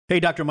Hey,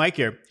 Dr. Mike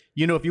here.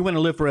 You know, if you want to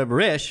live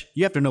forever-ish,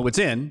 you have to know what's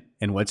in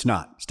and what's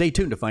not. Stay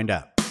tuned to find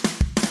out.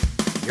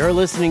 You're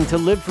listening to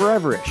Live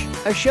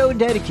Foreverish, a show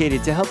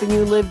dedicated to helping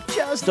you live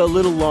just a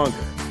little longer.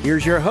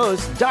 Here's your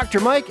hosts, Dr.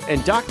 Mike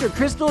and Dr.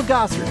 Crystal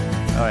Gossard.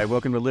 All right,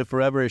 welcome to Live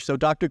Foreverish. So,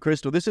 Dr.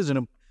 Crystal, this is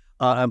an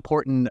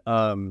important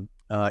in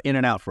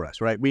and out for us,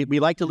 right? We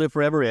like to live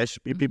forever-ish.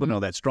 People know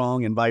that,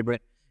 strong and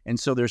vibrant. And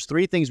so there's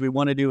three things we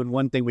want to do and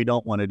one thing we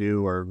don't want to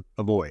do or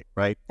avoid,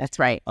 right? That's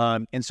right.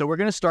 And so we're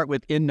going to start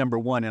with in number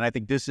one, and I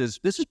think this is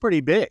pretty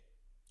big.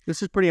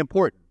 This is pretty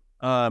important.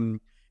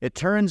 It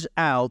turns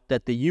out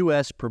that the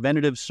U.S.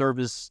 Preventative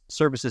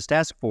Services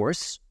Task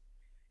Force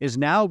is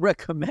now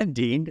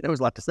recommending, there was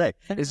a lot to say,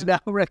 is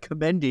now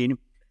recommending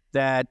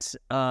that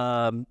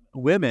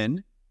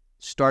women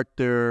start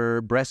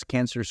their breast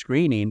cancer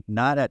screening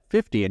not at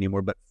 50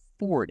 anymore, but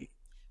 40.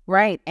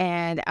 Right.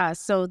 And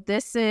so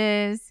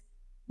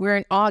we're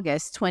in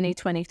August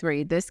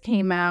 2023. This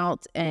came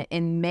out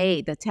in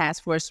May. The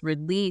task force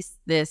released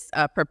this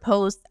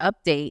proposed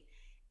update.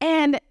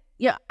 And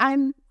yeah,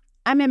 I'm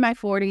in my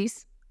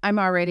 40s. I'm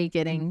already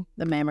getting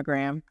the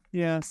mammogram.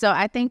 Yeah. So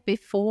I think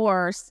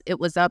before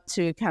it was up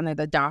to kind of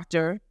the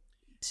doctor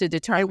to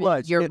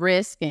determine your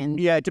risk.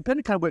 And yeah, it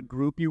depended kind of what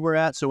group you were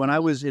at. So when I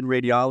was in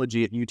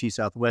radiology at UT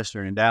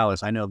Southwestern in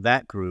Dallas, I know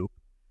that group,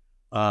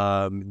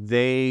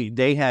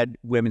 they had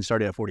women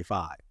started at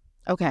 45.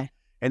 Okay.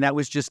 And that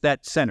was just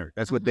that center.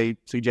 That's what they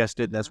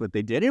suggested. That's what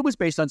they did. It was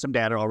based on some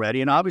data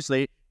already. And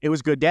obviously, it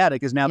was good data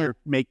because now they're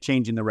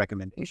changing the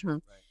recommendation.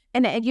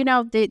 Mm-hmm. And you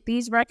know,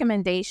 these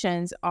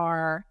recommendations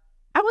are,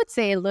 I would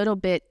say, a little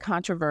bit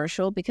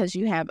controversial because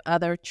you have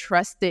other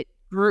trusted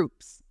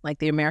groups like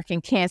the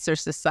American Cancer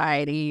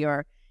Society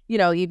or, you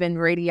know, even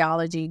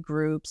radiology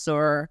groups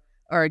or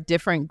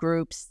different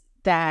groups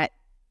that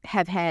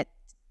have had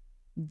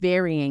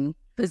varying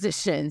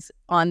positions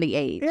on the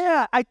age.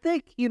 Yeah, I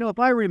think, you know, if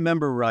I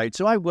remember right,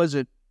 so I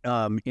wasn't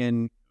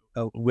in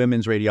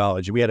women's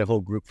radiology. We had a whole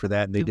group for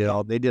that, and they did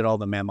all the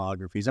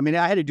mammographies. I mean,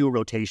 I had to do a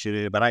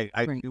rotation, but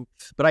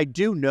I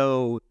do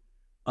know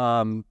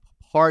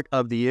part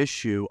of the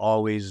issue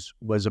always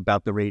was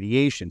about the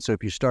radiation. So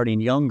if you're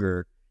starting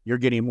younger, you're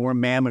getting more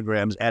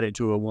mammograms added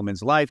to a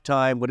woman's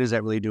lifetime. What does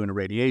that really do in a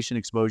radiation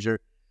exposure?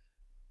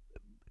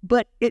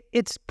 But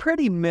it's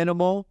pretty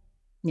minimal.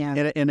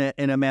 Yeah. In a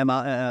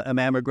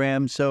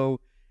mammogram. So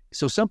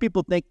some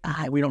people think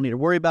we don't need to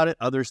worry about it.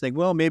 Others think,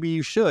 well, maybe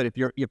you should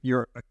if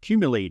you're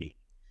accumulating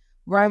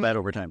that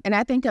over time. And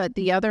I think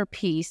the other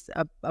piece,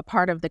 a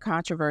part of the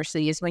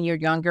controversy, is when you're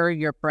younger,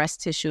 your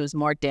breast tissue is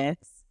more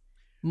dense,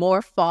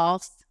 more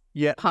false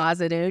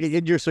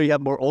positives. So you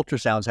have more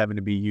ultrasounds having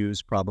to be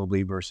used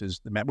probably versus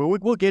the mammogram.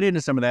 We'll get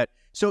into some of that.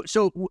 So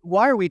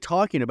why are we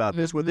talking about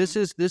this? Well, this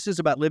is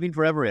about living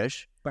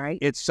forever-ish. Right.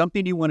 It's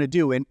something you want to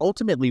do. And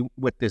ultimately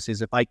what this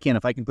is, if I can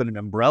put an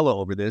umbrella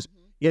over this,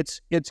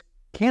 it's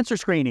cancer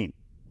screening.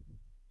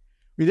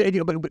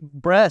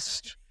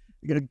 Breast,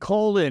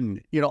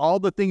 colon, all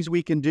the things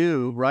we can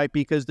do, right?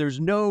 Because there's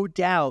no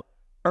doubt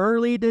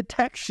early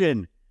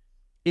detection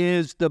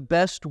is the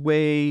best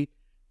way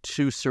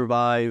to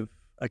survive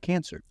a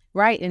cancer.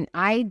 Right. And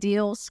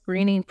ideal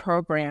screening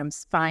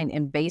programs find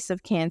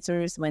invasive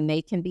cancers when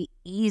they can be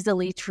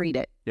easily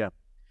treated. Yeah.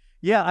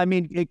 Yeah. I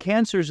mean,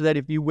 cancers that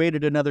if you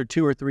waited another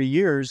 2 or 3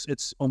 years,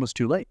 it's almost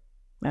too late.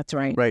 That's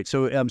right. Right.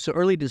 So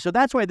so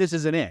that's why this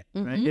isn't it.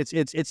 Right.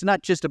 It's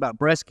not just about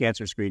breast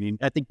cancer screening.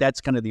 I think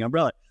that's kind of the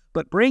umbrella.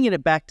 But bringing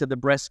it back to the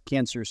breast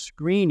cancer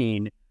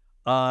screening,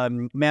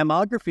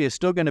 mammography is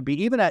still going to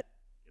be, even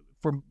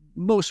for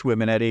most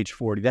women at age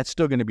 40, that's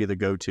still going to be the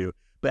go-to.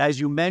 But as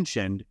you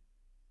mentioned,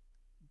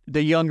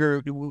 the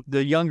younger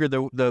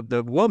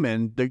the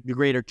woman, the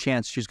greater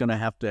chance she's going to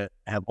have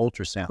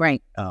ultrasound,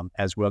 right?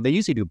 As well. They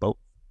usually do both.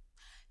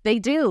 They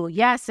do,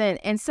 yes,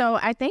 and so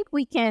I think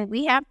we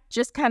have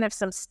just kind of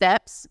some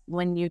steps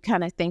when you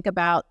kind of think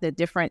about the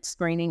different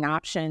screening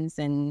options,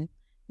 and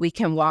we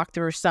can walk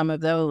through some of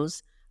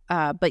those.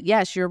 But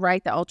yes, you're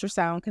right. The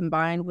ultrasound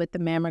combined with the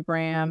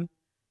mammogram,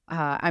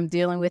 I'm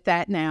dealing with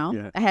that now.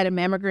 Yeah. I had a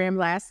mammogram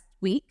last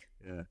week.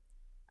 Yeah.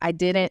 I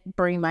didn't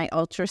bring my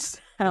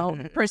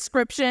ultrasound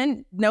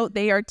prescription. No,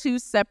 they are two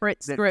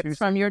separate scripts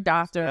from your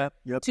doctor,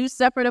 two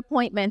separate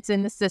appointments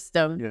in the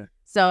system. Yeah.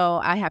 So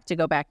I have to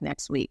go back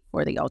next week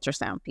for the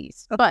ultrasound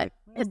piece. Okay. But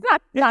it's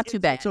not too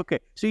bad. It's okay.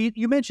 So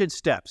you mentioned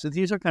steps.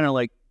 These are kind of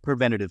like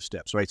preventative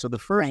steps, right? So the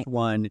first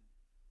one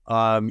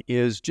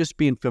is just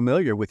being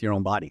familiar with your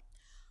own body.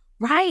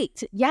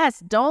 Right.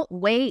 Yes. Don't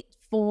wait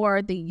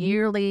for the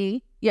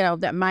yearly,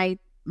 that my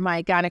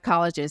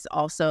gynecologist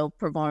also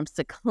performs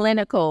the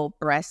clinical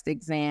breast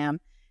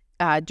exam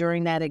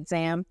during that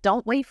exam.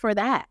 Don't wait for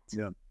that.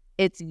 Yeah.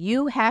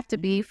 You have to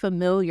be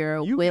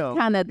familiar with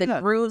kind of the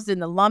grooves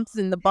and the lumps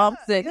and the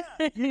bumps. Yeah,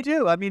 you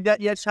do. I mean,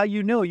 that's how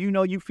you know.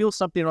 You feel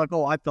something like,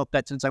 oh, I felt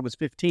that since I was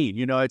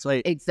 15. It's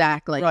like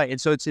exactly right. And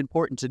so it's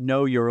important to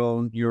know your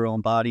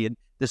own body. And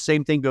the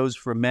same thing goes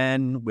for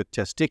men with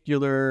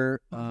testicular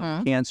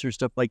cancer,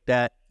 stuff like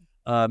that.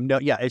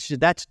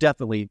 That's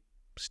definitely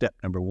step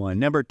number one.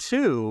 Number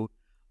two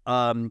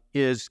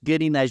is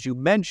getting, as you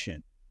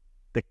mentioned,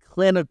 the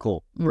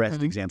clinical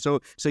breast exam. So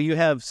you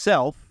have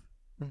self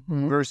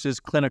versus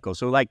clinical.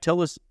 So like,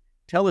 tell us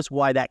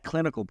why that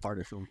clinical part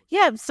is so.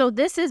 Yeah, so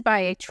this is by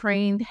a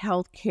trained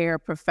healthcare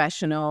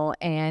professional,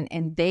 and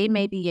they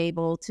may be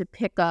able to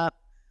pick up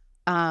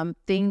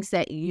things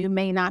that you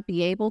may not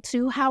be able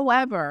to.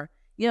 However,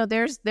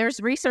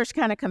 there's research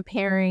kind of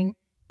comparing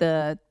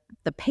the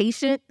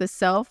patient, the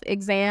self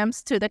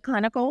exams to the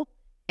clinical,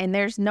 and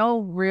there's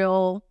no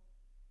real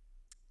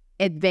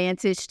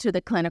advantage to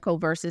the clinical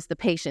versus the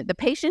patient. The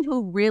patient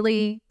who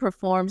really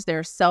performs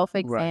their self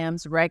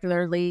exams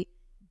regularly,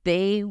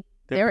 they're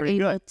pretty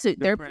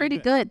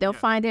good. They'll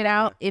find it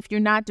out. If you're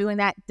not doing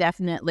that,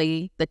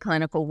 definitely the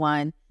clinical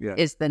one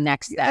is the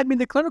next step. I mean,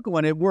 the clinical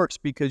one, it works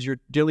because you're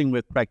dealing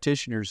with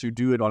practitioners who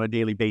do it on a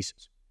daily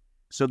basis.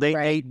 So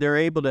they're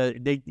able to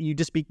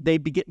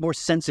get more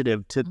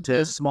sensitive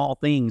to small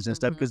things and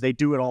stuff because they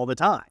do it all the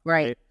time.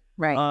 Right.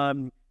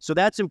 So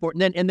that's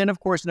important. And then of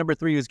course number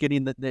 3 is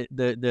getting the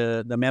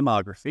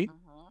mammography.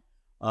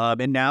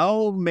 And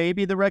now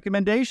maybe the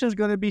recommendation is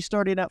going to be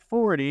starting at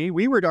 40.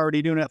 We were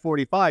already doing it at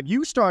 45.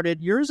 You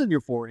started yours in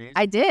your 40s.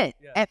 I did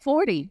at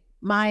 40.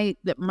 My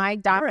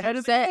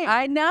doctor said,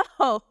 I know.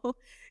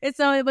 And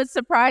so it was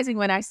surprising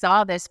when I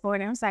saw this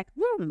 40. I was like,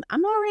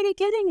 I'm already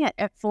getting it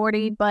at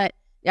 40. But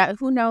yeah,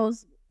 who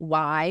knows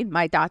why?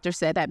 My doctor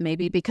said that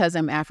maybe because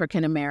I'm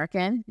African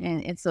American.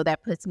 And so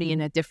that puts me in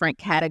a different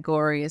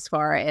category as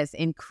far as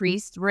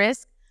increased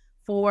risk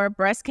for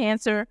breast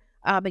cancer.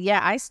 But yeah,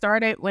 I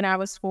started when I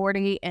was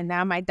 40, and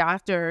now my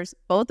doctors,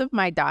 both of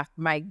my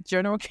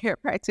general care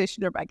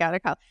practitioner, my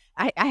gynecologist,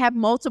 I have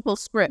multiple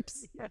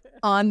scripts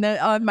on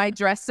my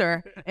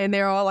dresser, and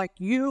they're all like,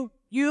 "You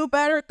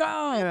better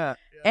go." Yeah.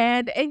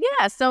 And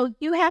yeah, so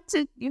you have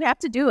to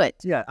do it.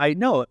 Yeah, I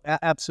know,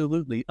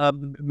 absolutely.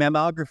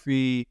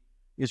 Mammography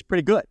is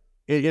pretty good.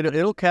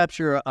 It'll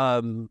capture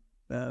you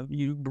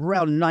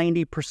around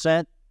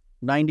 90%,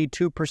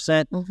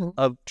 92%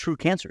 of true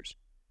cancers.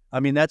 I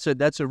mean, that's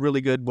a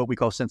really good, what we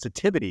call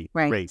sensitivity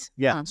rate.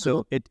 Yeah.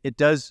 So it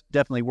does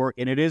definitely work,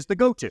 and it is the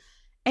go-to.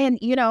 And,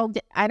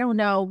 I don't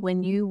know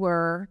when you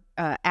were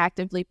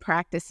actively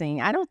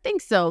practicing, I don't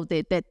think so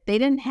that they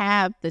didn't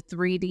have the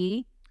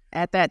 3D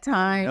at that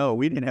time. No,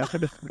 we didn't have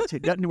it.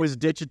 Nothing was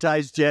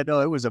digitized yet. No,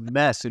 it was a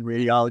mess in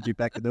radiology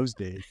back in those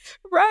days.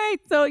 Right.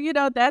 So,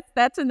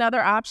 that's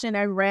another option.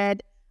 I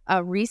read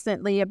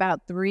recently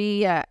about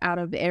 3 out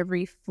of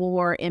every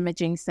 4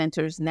 imaging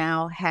centers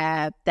now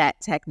have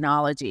that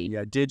technology.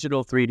 Yeah,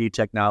 digital 3D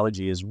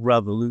technology has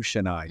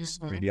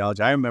revolutionized radiology.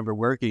 I remember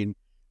we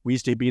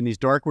used to be in these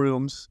dark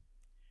rooms.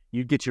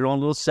 You'd get your own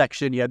little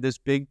section. You had this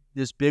big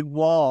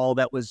wall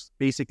that was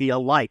basically a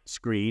light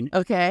screen.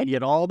 Okay. You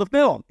had all the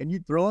film, and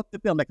you'd throw up the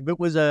film. Like if it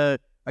was a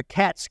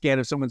CAT scan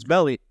of someone's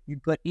belly,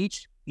 you'd put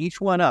each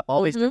one up,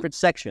 all these different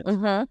sections,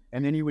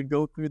 and then you would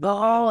go through the.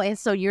 Oh, and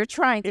so you're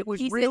trying to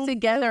piece it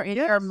together in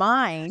your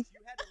mind. You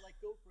had to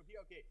go from here.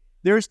 Okay,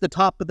 there's the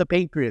top of the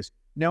pancreas.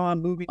 Now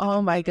I'm moving.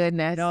 Oh my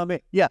goodness. Now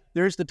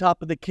there's the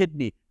top of the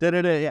kidney.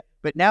 Yeah.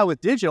 But now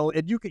with digital,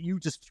 and you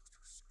just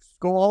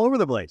go all over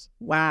the place.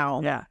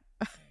 Wow. Yeah.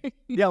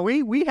 Yeah,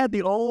 we had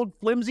the old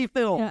flimsy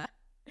film. Yeah.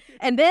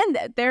 And then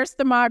there's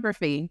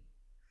thermography.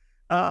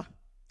 It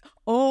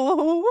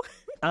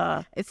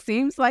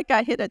seems like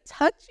I hit a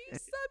touchy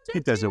subject.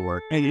 It doesn't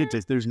work.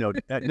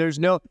 There's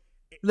no,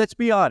 let's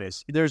be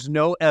honest, there's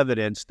no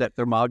evidence that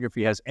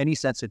thermography has any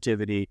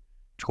sensitivity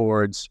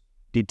towards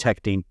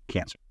detecting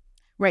cancer.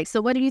 Right. So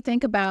what do you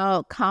think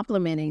about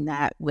complementing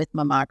that with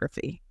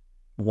mammography?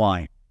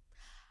 Why?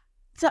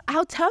 So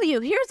I'll tell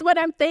you, here's what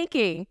I'm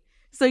thinking.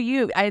 So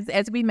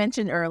as we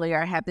mentioned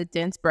earlier, I have the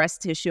dense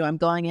breast tissue. I'm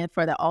going in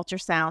for the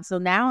ultrasound. So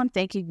now I'm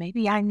thinking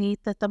maybe I need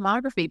the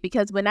thermography,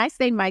 because when I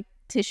say my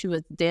tissue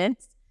is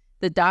dense,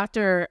 the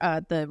doctor,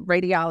 the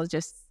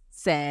radiologist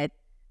said,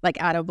 like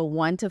out of a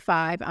 1 to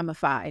 5, I'm a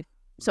 5.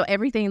 So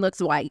everything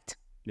looks white.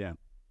 Yeah.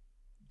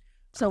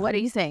 So what do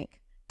you think?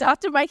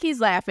 Dr. Mikey's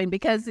laughing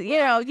because,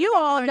 you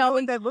all know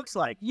what that looks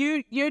like.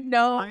 You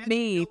know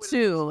me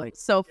too. Like.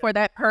 So for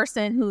that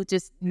person who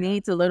just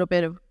needs a little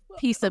bit of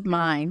peace of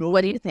mind,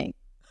 what do you think?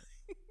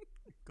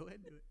 Go ahead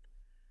and do it.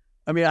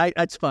 I mean,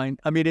 that's fine.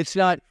 I mean, it's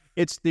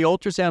the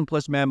ultrasound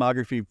plus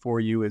mammography for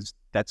you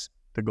that's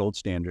the gold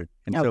standard.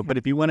 And so, but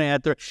if you want to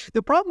add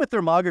the problem with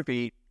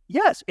thermography,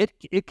 yes,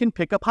 it can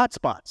pick up hot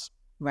spots.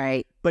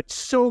 Right. But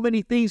so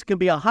many things can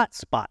be a hot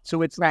spot.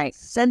 So it's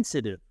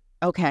sensitive.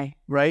 Okay.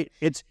 Right.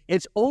 It's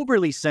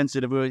overly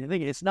sensitive. I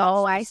think it's not.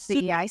 Oh, I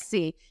see.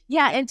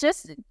 Yeah. And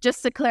just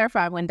to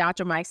clarify, when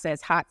Dr. Mike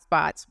says hot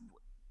spots,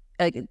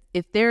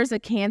 if there's a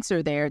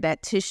cancer there,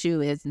 that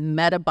tissue is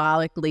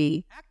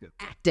metabolically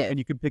active. And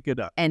you can pick it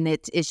up. And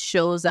it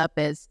shows up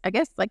as, I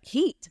guess, like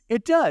heat.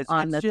 It does.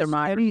 On the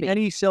thermography.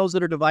 Any cells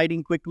that are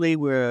dividing quickly,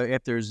 where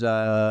if there's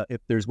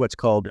what's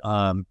called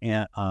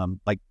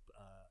like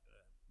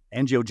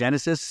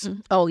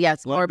angiogenesis. Oh,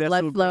 yes. Or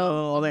blood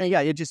flow. Yeah,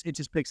 it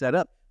just picks that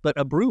up. But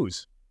a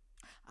bruise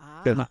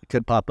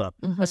could pop up.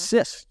 A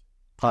cyst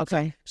pops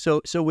up.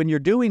 So when you're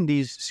doing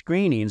these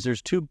screenings,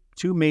 there's two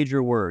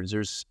major words.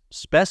 There's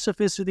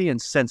specificity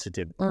and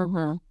sensitivity.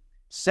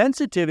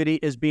 Sensitivity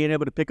is being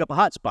able to pick up a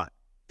hot spot.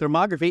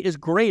 Thermography is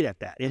great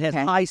at that. It has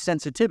high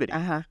sensitivity,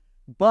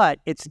 but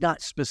it's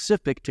not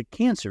specific to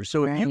cancer.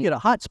 So if you get a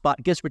hot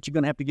spot, guess what you're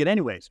going to have to get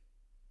anyways?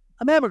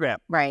 A mammogram.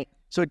 Right.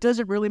 So it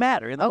doesn't really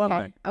matter in the long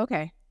run.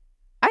 Okay.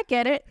 I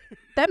get it.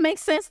 That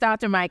makes sense,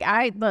 Dr. Mike.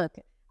 I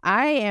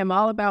am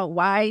all about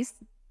wise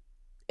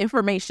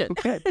information.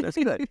 Okay, that's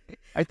good.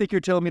 I think you're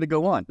telling me to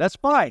go on. That's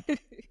fine.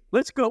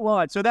 Let's go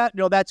on. So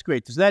that's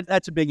great. So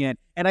that's a big end.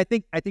 And I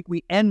think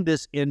we end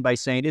this in by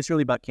saying it's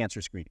really about cancer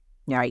screening.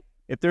 Right.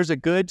 If there's a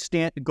good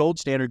gold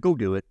standard, go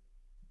do it.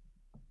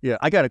 Yeah,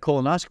 I got a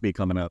colonoscopy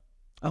coming up.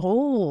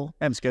 Oh,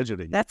 I haven't scheduled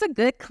it yet. That's a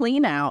good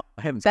clean out.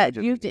 I haven't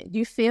scheduled it.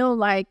 You feel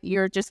like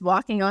you're just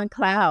walking on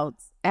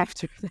clouds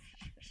after that.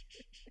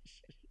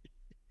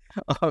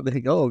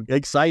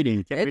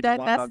 Exciting.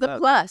 That's the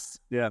plus.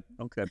 Yeah,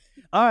 okay.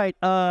 All right,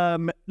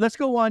 let's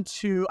go on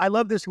to, I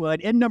love this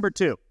one, end number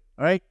 2, all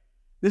right?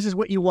 This is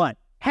what you want,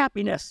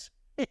 happiness.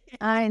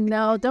 I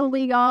know, don't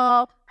we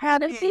all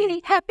have to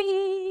be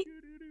happy?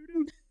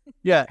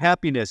 Yeah,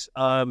 happiness.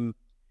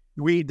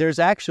 There's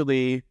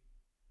actually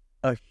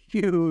a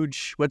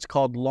huge, what's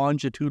called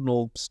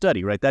longitudinal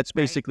study, right? That's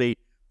basically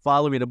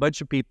following a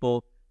bunch of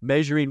people,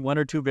 measuring 1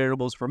 or 2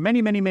 variables for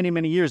many, many, many,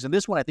 many years. And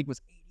this one, I think,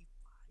 was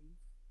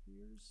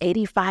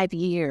 85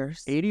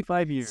 years.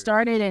 85 years.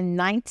 Started in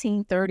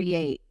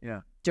 1938.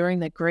 Yeah. During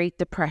the Great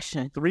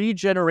Depression. 3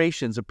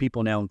 generations of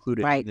people now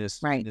included in this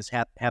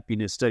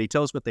happiness study.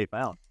 Tell us what they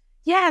found.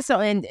 Yeah, so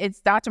and it's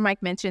Dr.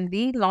 Mike mentioned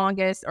the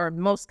longest or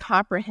most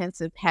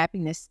comprehensive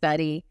happiness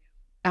study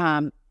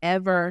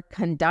ever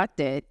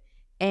conducted.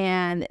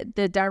 And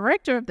the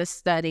director of the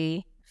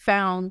study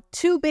found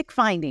 2 big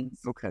findings.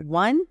 Okay.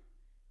 One,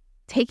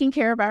 taking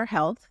care of our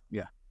health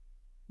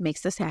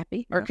makes us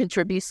happy or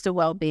contributes to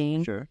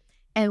well-being. Sure.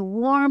 And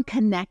warm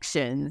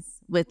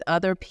connections with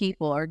other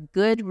people or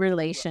good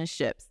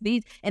relationships.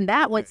 The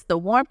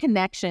warm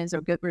connections or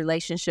good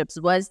relationships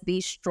was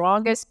the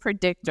strongest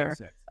predictor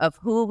of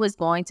who was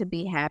going to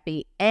be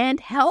happy and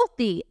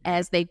healthy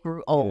as they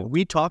grew old.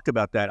 We talked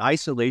about that.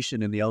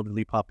 Isolation in the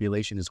elderly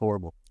population is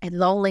horrible. And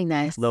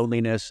loneliness.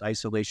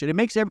 Isolation. It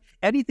makes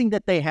anything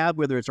that they have,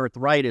 whether it's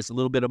arthritis, a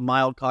little bit of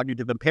mild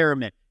cognitive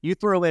impairment, you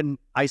throw in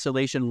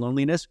isolation,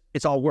 loneliness,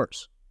 it's all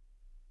worse.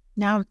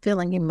 Now I'm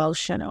feeling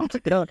emotional.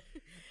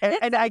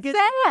 And I guess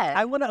sad.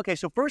 I want to. Okay,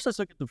 so first let's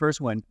look at the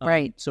first one.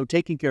 Right. So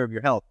taking care of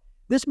your health.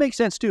 This makes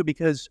sense too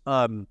because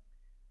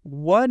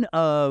one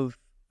of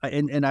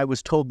and I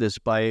was told this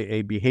by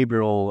a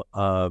behavioral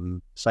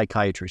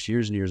psychiatrist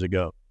years and years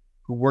ago,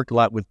 who worked a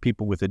lot with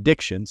people with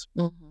addictions,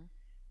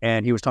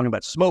 and he was talking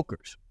about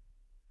smokers.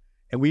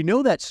 And we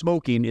know that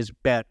smoking is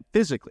bad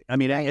physically. I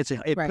mean,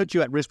 it puts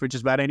you at risk for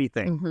just about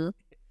anything.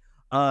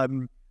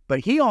 But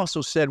he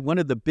also said one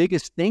of the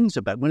biggest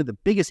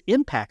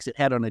impacts it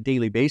had on a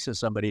daily basis,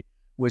 somebody,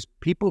 was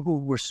people who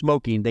were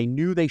smoking, they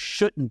knew they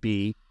shouldn't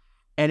be,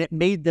 and it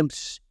made them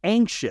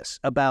anxious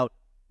about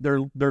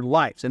their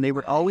lives. And they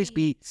would always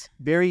be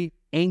very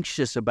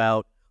anxious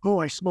about,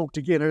 I smoked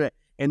again.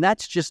 And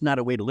that's just not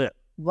a way to live.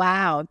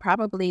 Wow. And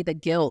probably the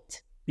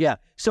guilt. Yeah.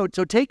 So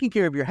taking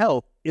care of your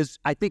health is,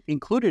 I think,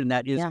 included in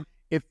that is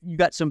if you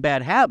got some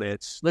bad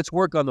habits, let's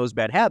work on those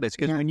bad habits.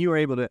 Because when you are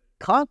able to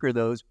conquer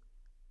those,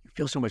 you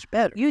feel so much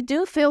better. You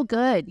do feel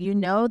good. You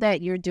know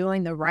that you're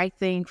doing the right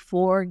thing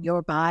for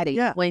your body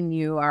when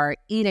you are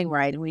eating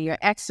right, when you're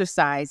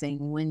exercising,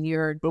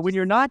 But when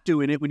you're not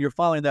doing it, when you're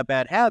following that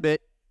bad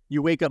habit,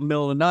 you wake up in the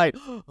middle of the night,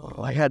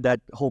 I had that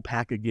whole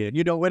pack again,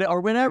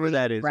 or whenever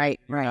that is. Right.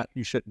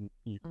 You shouldn't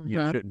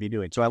be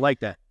doing. So I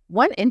like that.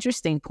 One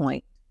interesting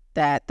point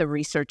that the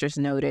researchers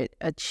noted,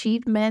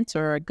 achievement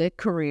or a good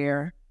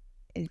career,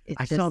 it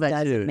just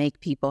doesn't make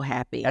people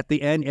happy. At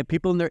the end, and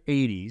people in their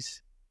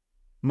 80s,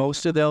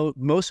 most of the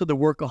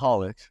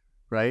workaholics,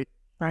 right?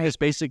 It's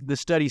basically, the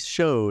studies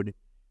showed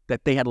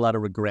that they had a lot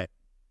of regret.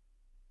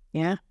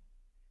 Yeah.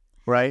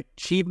 Right?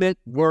 Achievement,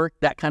 work,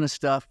 that kind of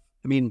stuff.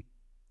 I mean,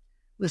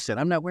 listen,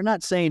 we're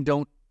not saying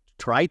don't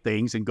try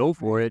things and go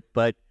for it,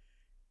 but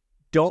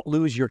don't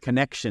lose your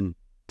connection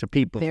to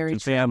people, to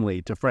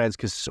family, to friends,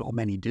 because so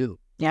many do.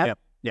 Yeah.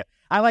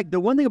 I like the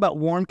one thing about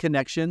warm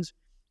connections.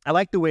 I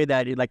like the way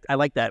that I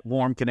like that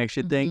warm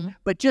connection thing,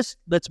 but just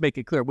let's make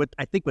it clear. What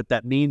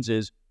that means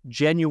is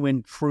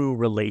genuine, true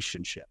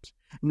relationships,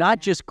 not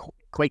just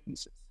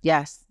acquaintances.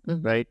 Yes.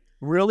 Right?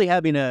 Really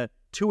having 2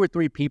 or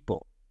 3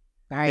 people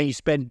that you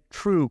spend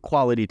true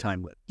quality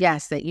time with.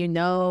 Yes, that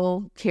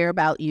care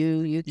about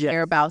you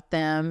care about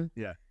them.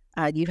 Yeah.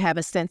 You have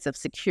a sense of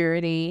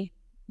security,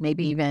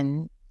 maybe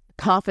even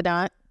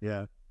confidant.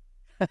 Yeah.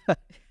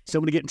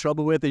 Someone to get in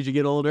trouble with as you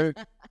get older.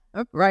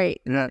 Right.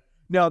 Yeah.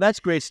 No, that's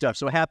great stuff.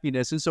 So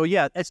happiness. And so,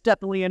 that's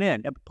definitely an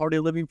end. Part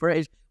of living for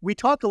age. We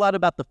talk a lot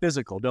about the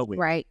physical, don't we?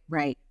 Right.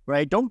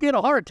 Don't get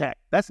a heart attack.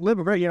 That's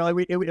living for,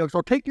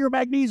 or take your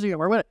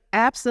magnesium or what.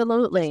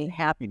 Absolutely. It's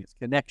happiness,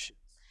 connections.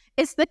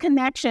 It's the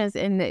connections.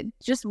 And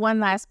just one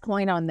last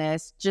point on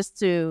this, just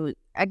to,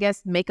 I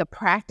guess, make a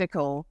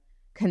practical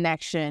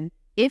connection.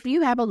 If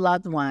you have a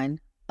loved one,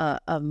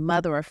 a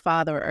mother or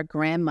father or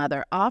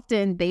grandmother,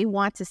 often they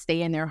want to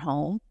stay in their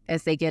home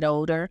as they get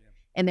older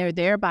and they're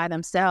there by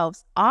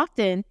themselves.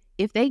 Often,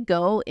 if they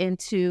go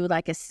into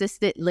like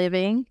assisted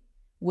living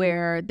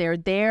where they're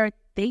there,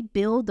 they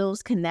build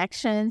those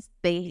connections.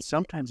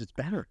 Sometimes it's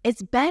better.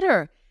 It's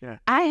better. Yeah.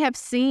 I have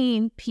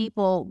seen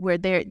people where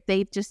they're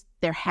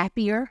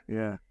happier.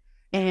 Yeah.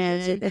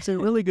 And it's a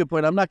really good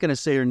point. I'm not going to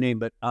say her name,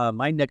 but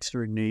my next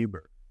door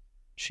neighbor,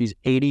 she's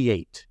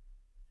 88.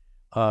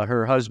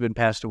 Her husband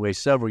passed away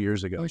several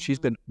years ago. She's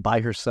been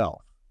by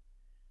herself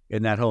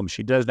in that home.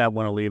 She does not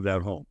want to leave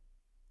that home.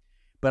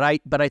 But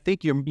I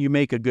think you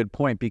make a good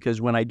point,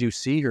 because when I do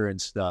see her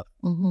and stuff,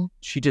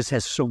 she just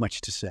has so much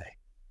to say.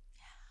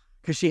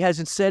 Because she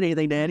hasn't said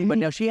anything to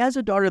anybody. Now, she has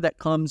a daughter that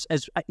comes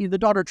as the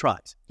daughter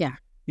tries. Yeah.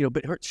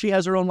 But she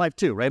has her own life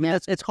too, right? I mean,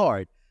 it's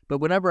hard. But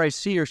whenever I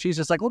see her, she's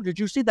just like, oh, did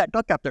you see that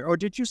duck out there? Or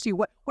did you see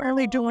what are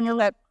they doing on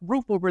that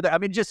roof over there? I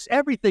mean, just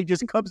everything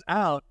just comes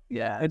out.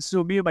 Yeah. And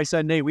so me and my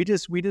son, Nate, we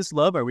just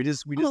love her. We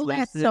just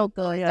that's so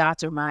good,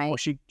 Dr. Mike.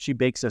 Oh, she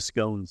bakes us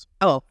scones.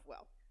 Oh,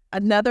 well,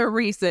 another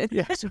reason.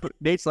 Yeah. So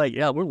Nate's like,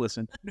 yeah, we're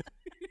listening.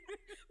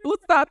 We'll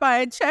stop by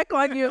and check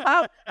on you.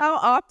 How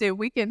often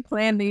we can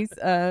plan these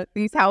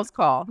house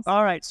calls.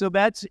 All right. So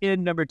that's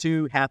in number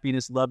 2,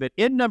 happiness, love it.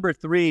 In number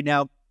 3,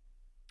 now,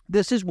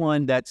 this is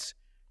one that's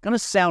going to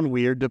sound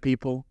weird to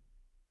people,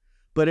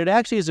 but it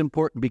actually is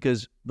important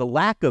because the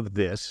lack of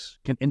this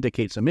can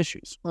indicate some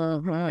issues.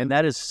 And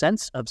that is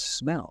sense of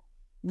smell.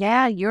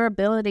 Yeah, your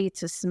ability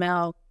to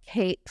smell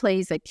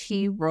plays a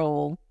key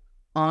role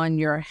on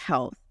your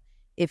health.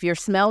 If your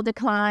smell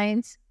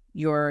declines,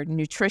 your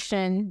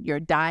nutrition, your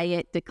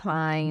diet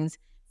declines,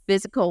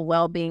 physical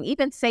well-being,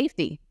 even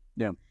safety.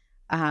 Yeah.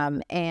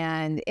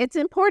 And it's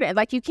important.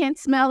 Like, you can't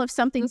smell if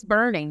something's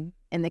burning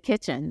in the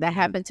kitchen. That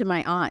happened to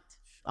my aunt.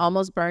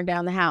 Almost burned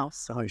down the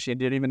house. Oh, she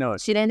didn't even know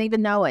it. She didn't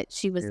even know it.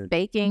 She was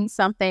baking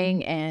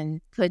something and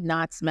could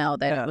not smell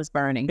that it was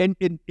burning.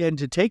 And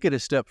to take it a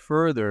step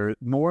further,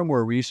 more and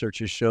more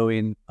research is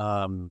showing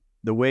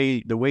the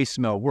way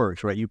smell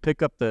works. Right, you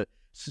pick up the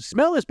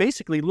smell is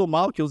basically little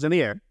molecules in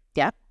the air.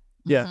 Yep.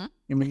 Yeah.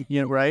 I mean,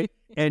 right,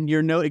 and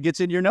it gets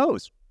in your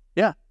nose.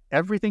 Yeah,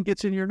 everything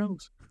gets in your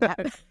nose.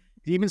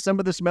 Even some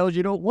of the smells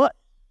you don't want.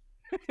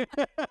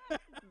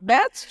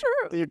 That's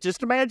true.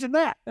 Just imagine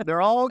that.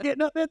 They're all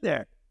getting up in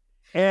there.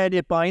 And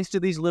it binds to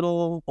these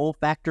little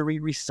olfactory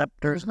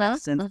receptors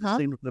in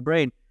the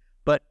brain.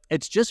 But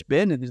it's just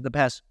been in the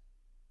past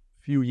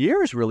few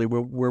years, really,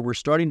 where we're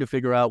starting to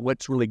figure out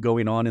what's really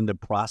going on in the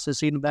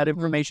processing of that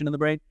information in the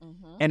brain.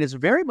 And it's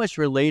very much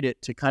related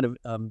to kind of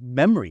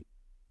memory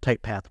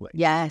type pathway.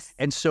 Yes.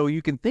 And so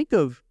you can think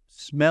of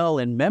smell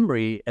and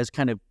memory as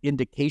kind of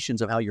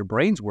indications of how your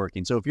brain's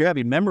working. So if you're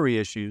having memory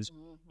issues,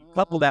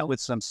 couple that with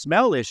some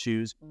smell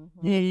issues,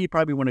 you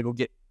probably want to go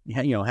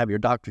have your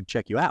doctor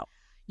check you out.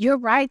 You're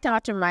right,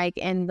 Dr. Mike.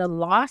 And the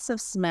loss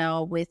of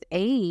smell with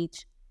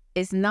age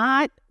is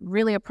not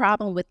really a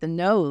problem with the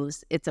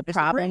nose. It's a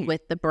problem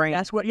with the brain.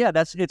 That's what. Yeah,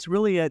 it's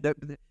really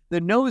the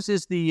nose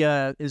is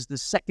the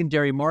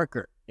secondary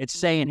marker. It's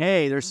saying,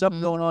 hey, there's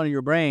something going on in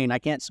your brain. I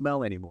can't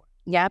smell anymore.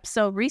 Yep.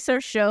 So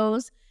research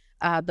shows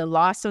the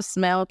loss of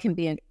smell can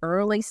be an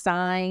early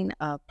sign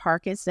of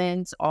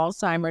Parkinson's,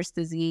 Alzheimer's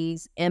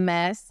disease,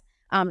 MS.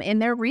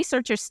 And there are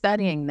researchers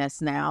studying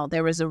this now.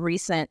 There was a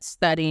recent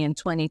study in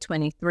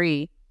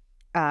 2023,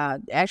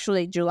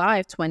 actually July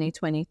of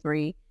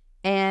 2023,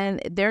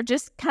 and they're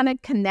just kind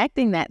of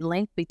connecting that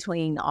link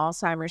between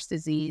Alzheimer's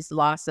disease,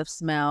 loss of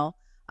smell.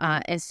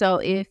 And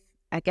so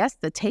I guess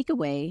the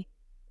takeaway,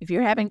 if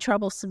you're having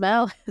trouble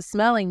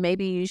smelling,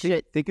 maybe you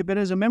should think of it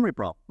as a memory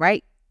problem.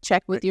 Right.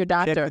 Check with your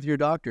doctor. Check with your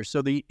doctor.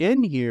 So the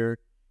in here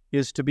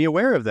is to be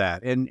aware of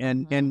that.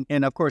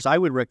 And of course, I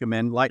would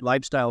recommend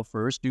lifestyle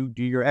first. Do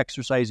your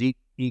exercise, eat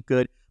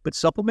good, but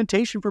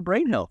supplementation for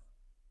brain health.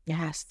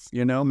 Yes.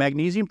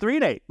 Magnesium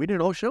threonate. We did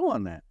a whole show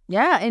on that.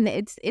 Yeah, and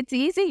it's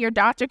easy. Your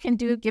doctor can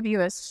give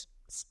you a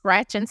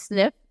scratch and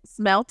sniff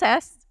smell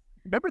test.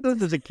 Remember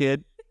those as a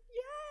kid?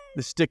 Yes.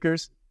 The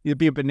stickers. It'd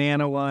be a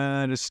banana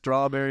one, a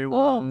strawberry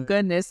one. Oh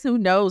goodness, who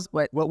knows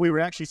what we were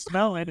actually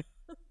smelling.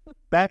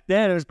 Back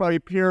then, it was probably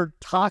pure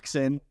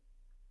toxin.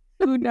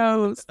 Who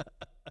knows?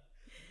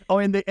 Oh,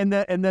 and then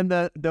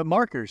the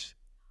markers.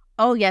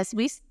 Oh yes,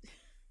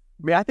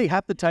 I think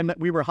half the time that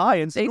we were high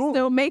in school, they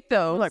still make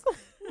those. Like,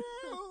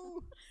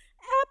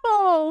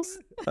 apples.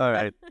 All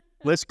right,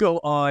 let's go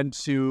on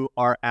to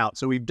our out.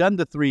 So we've done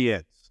the 3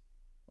 ins,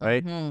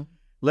 right?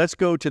 Let's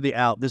go to the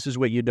out. This is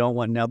what you don't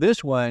want. Now,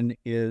 this one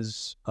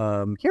is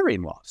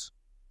hearing loss.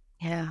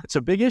 Yeah, it's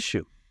a big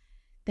issue.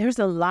 There's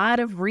a lot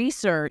of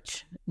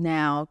research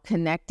now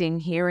connecting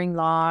hearing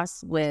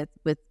loss with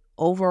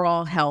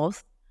overall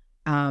health,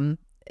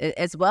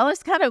 as well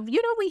as kind of,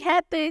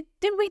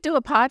 didn't we do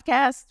a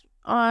podcast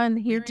on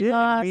hearing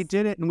loss? We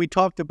did it, and we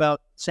talked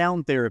about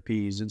sound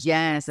therapies and stuff.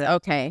 Yes,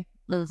 okay.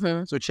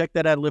 So check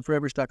that out at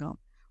liveforeverish.com.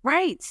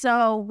 Right.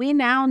 So we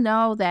now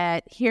know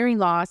that hearing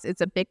loss is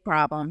a big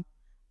problem,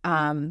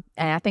 and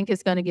I think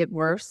it's going to get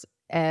worse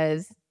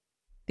as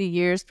the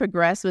years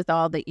progress with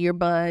all the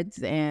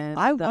earbuds and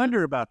I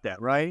wonder about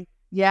that, right?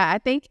 Yeah, I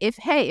think if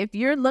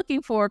you're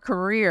looking for a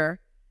career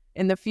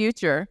in the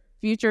future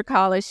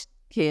college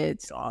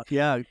kids,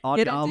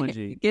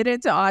 audiology. Get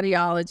into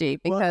audiology,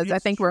 because I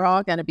think we're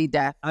all going to be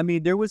deaf. I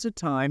mean, there was a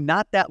time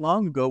not that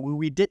long ago where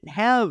we didn't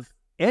have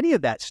any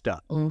of that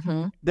stuff.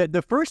 Mm-hmm.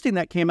 The first thing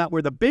that came out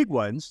were the big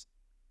ones,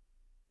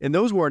 and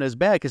those weren't as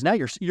bad because now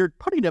you're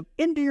putting them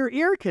into your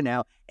ear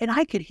canal, and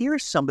I could hear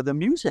some of the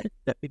music.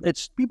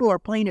 People are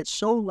playing it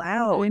so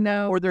loud, We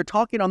know, or they're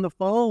talking on the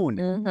phone,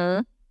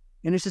 mm-hmm.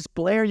 and it's this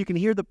blare. You can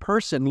hear the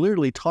person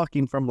literally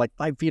talking from like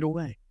 5 feet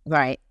away,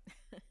 right,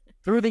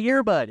 through the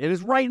earbud. It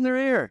is right in their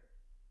ear.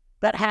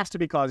 That has to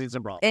be causing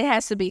some problems. It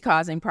has to be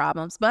causing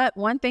problems. But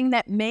one thing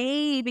that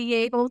may be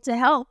able to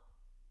help,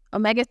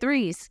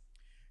 omega-3s.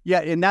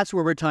 Yeah, and that's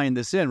where we're tying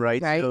this in,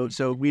 right?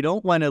 So we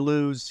don't want to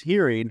lose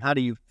hearing. How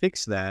do you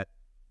fix that?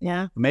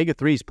 Yeah.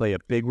 Omega-3s play a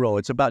big role.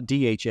 It's about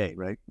DHA,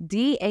 right?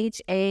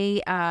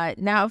 DHA.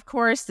 Now, of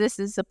course, this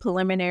is a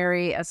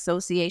preliminary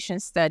association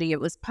study. It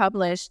was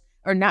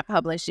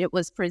it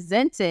was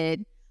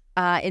presented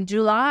in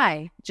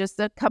July,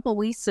 just a couple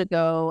weeks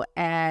ago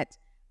at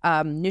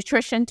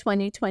Nutrition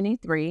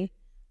 2023.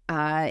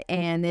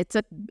 And it's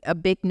a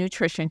big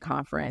nutrition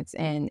conference.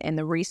 And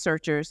the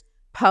researchers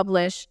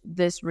published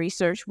this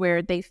research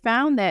where they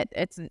found that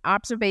it's an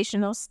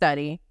observational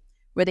study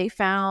where they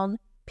found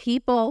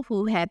people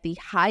who had the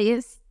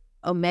highest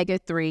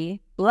omega-3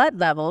 blood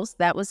levels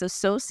that was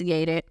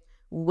associated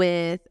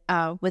with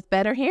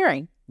better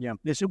hearing. Yeah.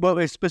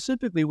 It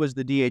specifically was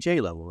the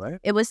DHA level, right?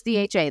 It was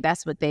DHA.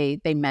 That's what they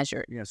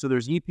measured. Yeah. So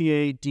there's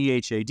EPA,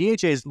 DHA.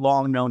 DHA is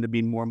long known to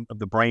be more of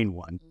the brain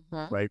one,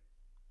 Mm-hmm. right?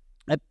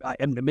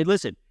 I mean,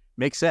 listen,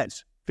 makes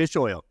sense. Fish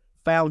oil,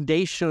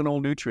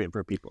 foundational nutrient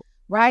for people.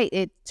 Right.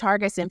 It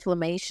targets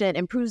inflammation,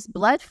 improves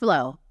blood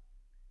flow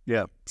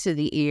to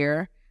the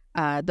ear.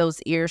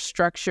 Those ear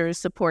structures,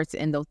 supports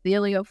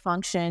endothelial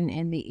function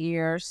in the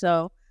ear.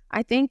 So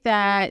I think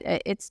that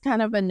it's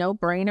kind of a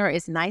no-brainer.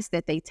 It's nice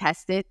that they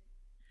tested,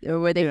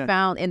 where they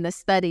found in the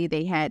study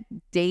they had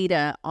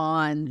data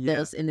on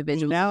those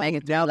individuals. Now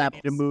levels. they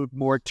need to move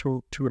more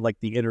to like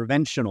the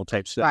interventional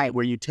type stuff, right,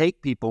 where you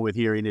take people with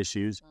hearing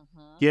issues,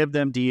 mm-hmm. give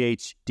them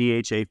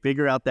DHA,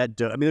 figure out that.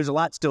 I mean, there's a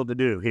lot still to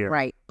do here,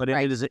 right? But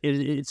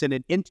it's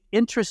an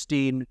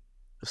interesting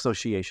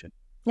association.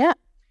 Yeah.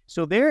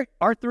 So there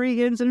are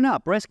 3 ins and an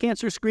out: breast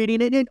cancer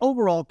screening and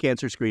overall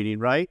cancer screening,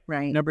 right?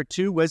 Right. Number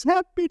 2 was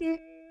happiness.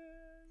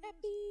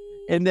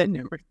 And then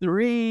number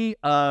 3,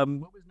 what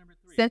was number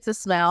 3? Sense of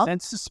smell.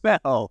 Sense of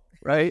smell,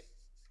 right?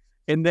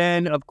 And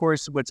then, of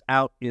course, what's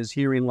out is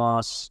hearing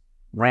loss.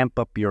 Ramp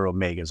up your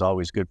omegas,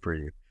 always good for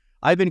you.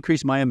 I've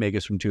increased my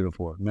omegas from 2 to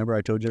 4. Remember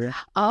I told you that?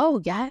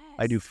 Oh, yes.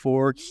 I do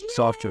 4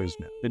 soft chews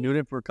now. Been doing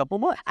it for a couple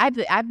months.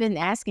 I've been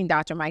asking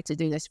Dr. Mike to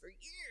do this for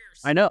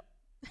years. I know.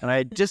 And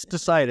I just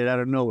decided out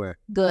of nowhere.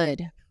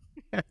 Good.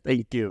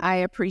 Thank you. I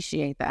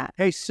appreciate that.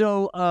 Hey,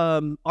 so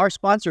our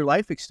sponsor,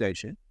 Life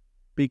Extension,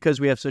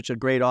 because we have such a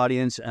great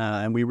audience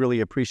and we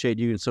really appreciate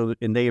you,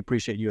 and they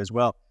appreciate you as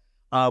well.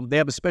 They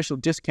have a special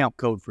discount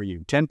code for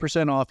you,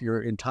 10% off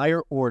your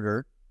entire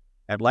order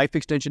at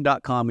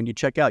lifeextension.com. When you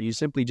check out, you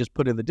simply just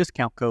put in the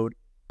discount code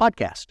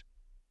podcast.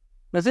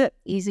 That's it.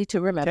 Easy to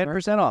remember.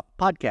 10% off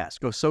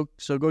podcast.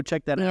 So go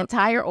check that out. The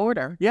entire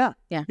order. Yeah.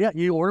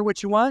 You order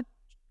what you want.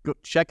 Go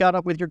check out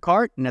up with your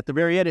cart, and at the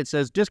very end it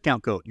says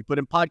discount code. You put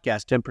in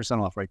podcast, 10%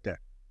 off right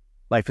there.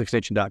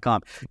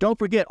 Lifeextension.com. Don't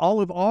forget,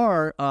 all of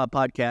our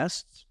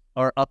podcasts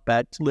are up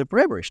at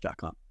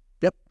liveforeverish.com.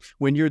 Yep.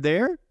 When you're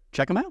there,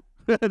 check them out.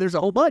 There's a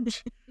whole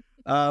bunch.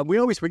 We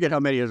always forget how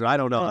many there are. I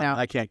don't know.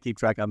 I can't keep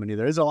track how many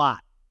there is. A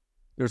lot.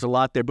 There's a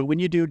lot there. But when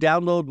you do,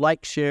 download,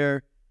 like,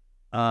 share,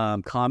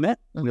 comment.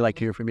 Mm-hmm. We like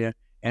to hear from you.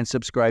 And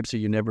subscribe so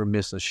you never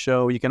miss a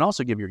show. You can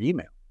also give your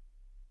email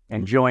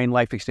and join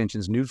Life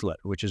Extension's newsletter,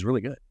 which is really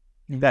good.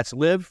 Mm-hmm. That's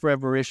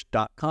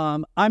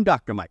liveforeverish.com. I'm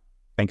Dr. Mike.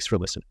 Thanks for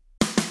listening.